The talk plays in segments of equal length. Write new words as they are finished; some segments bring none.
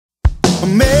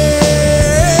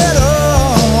made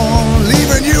on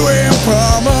leaving you in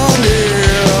permanent.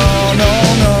 No,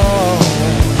 no.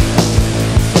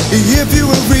 If you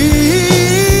were real,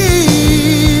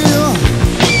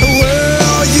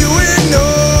 well, you would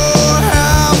know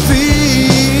how I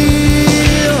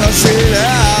feel. I said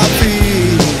I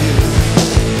feel.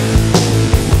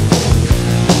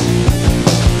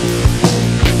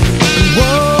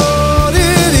 What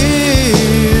it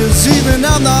is, even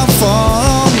I'm not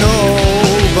far,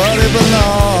 nobody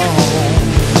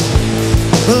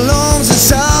belongs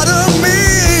inside of me,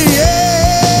 yeah.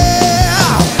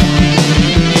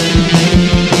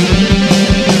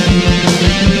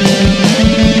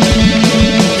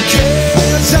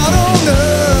 Kids out on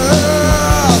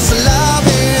us, alive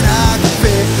and I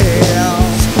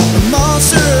confess, the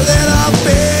monster that I've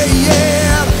been,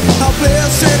 yeah. I'll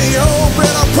bless any hope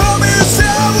and I promise I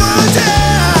will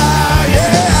die,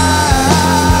 yeah.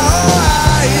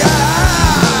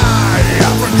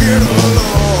 I forget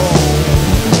alone,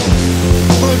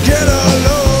 forget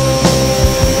alone.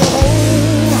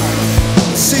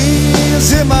 Scenes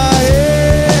in my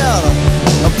head,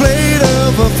 a blade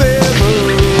of a feather,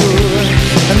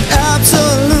 an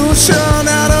absolution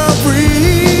out of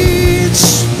reach,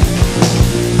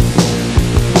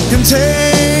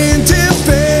 contained in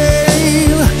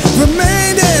pain,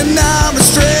 remained and I'm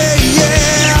astray,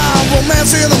 yeah.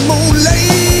 Romance in the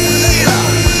moonlight,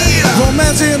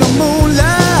 romance in the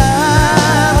moonlight.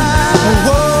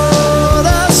 What I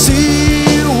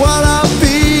see, what I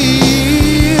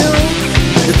feel,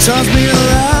 it turns me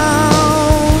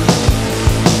around,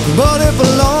 but it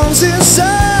belongs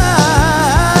inside.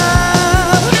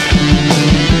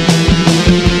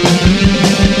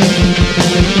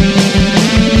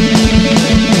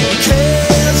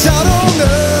 Kids out on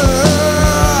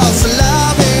us,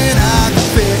 alive and I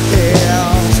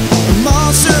confess, the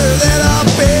monster that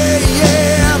I've been,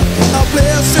 yeah. I'll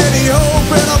bless any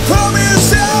hope and I promise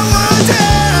I will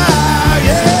die,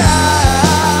 yeah.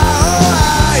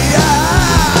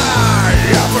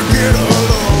 I forget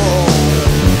alone,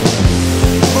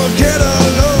 forget alone.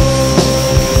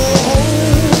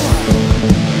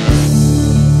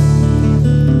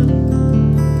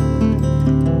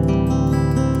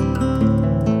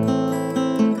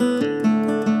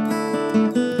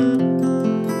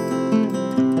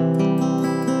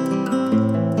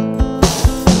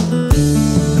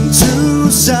 Two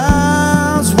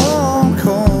sides, one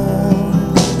coin.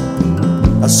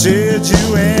 I said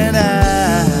you and I